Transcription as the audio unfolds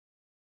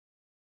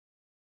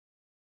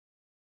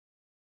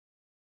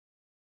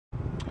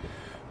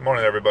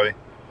Morning, everybody.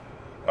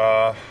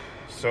 Uh,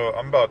 so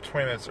I'm about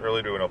 20 minutes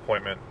early to an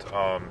appointment,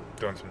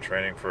 doing some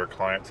training for a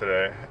client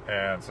today,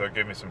 and so it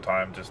gave me some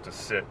time just to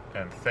sit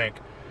and think.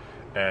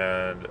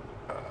 And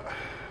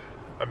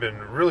I've been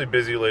really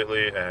busy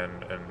lately,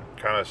 and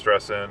kind of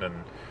stressing.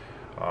 And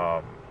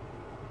um,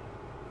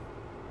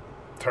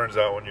 turns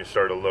out when you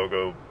start a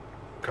logo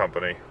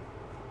company,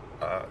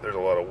 there's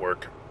a lot of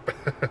work.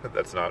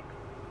 That's not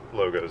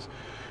logos.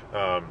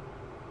 Um,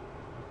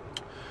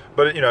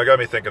 But it got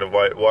me thinking of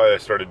why I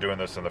started doing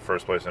this in the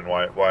first place, and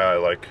why I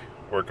like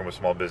working with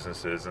small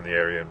businesses in the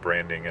area and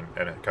branding and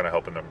kind of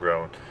helping them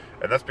grow.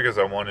 And that's because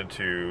I wanted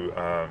to,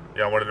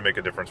 I wanted to make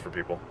a difference for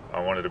people. I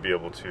wanted to be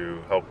able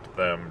to help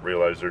them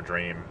realize their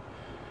dream,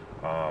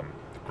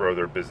 grow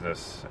their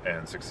business,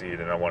 and succeed.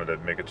 And I wanted to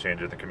make a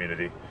change in the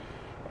community.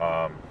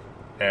 Um,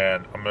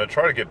 and I'm going to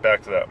try to get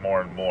back to that more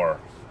and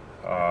more.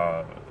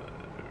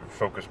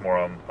 Focus more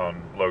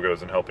on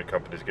logos and helping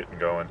companies getting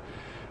going.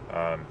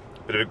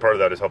 But a big part of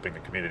that is helping the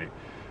community.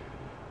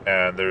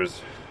 And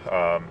there's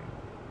a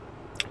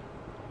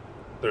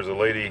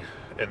lady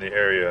in the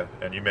area,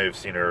 and you may have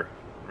seen her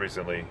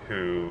recently,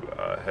 who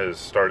has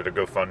started a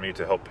GoFundMe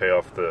to help pay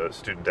off the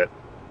student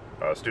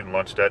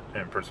lunch debt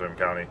in Prince William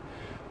County.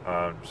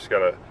 She's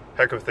got a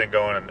heck of a thing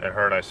going, and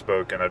her and I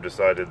spoke, and I've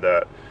decided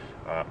that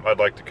I'd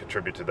like to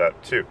contribute to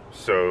that too.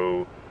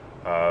 So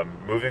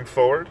moving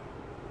forward,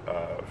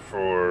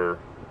 for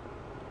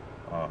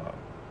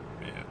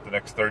the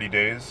next 30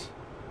 days,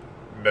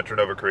 Metro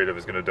Nova Creative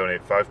is going to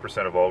donate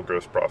 5% of all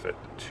gross profit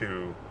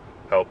to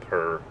help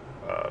her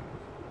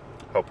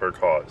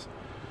cause.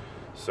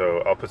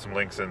 So I'll put some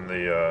links in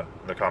the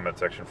comment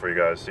section for you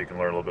guys, so you can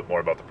learn a little bit more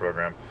about the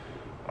program,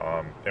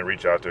 and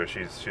reach out to her.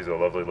 She's a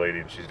lovely lady,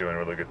 and she's doing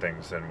really good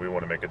things, and we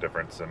want to make a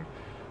difference. And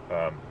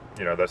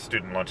that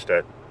student lunch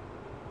debt,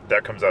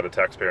 that comes out of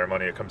taxpayer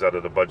money. It comes out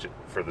of the budget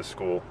for the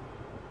school.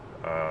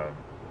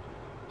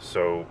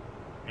 So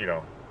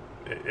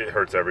it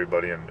hurts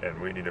everybody,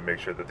 and we need to make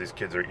sure that these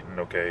kids are eating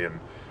okay,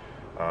 and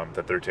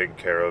that they're taken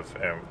care of,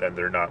 and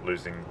they're not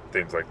losing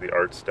things like the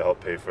arts to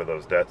help pay for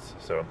those debts.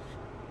 So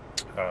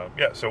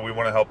so we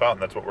want to help out,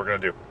 and that's what we're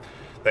going to do.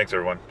 Thanks,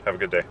 everyone. Have a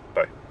good day.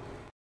 Bye.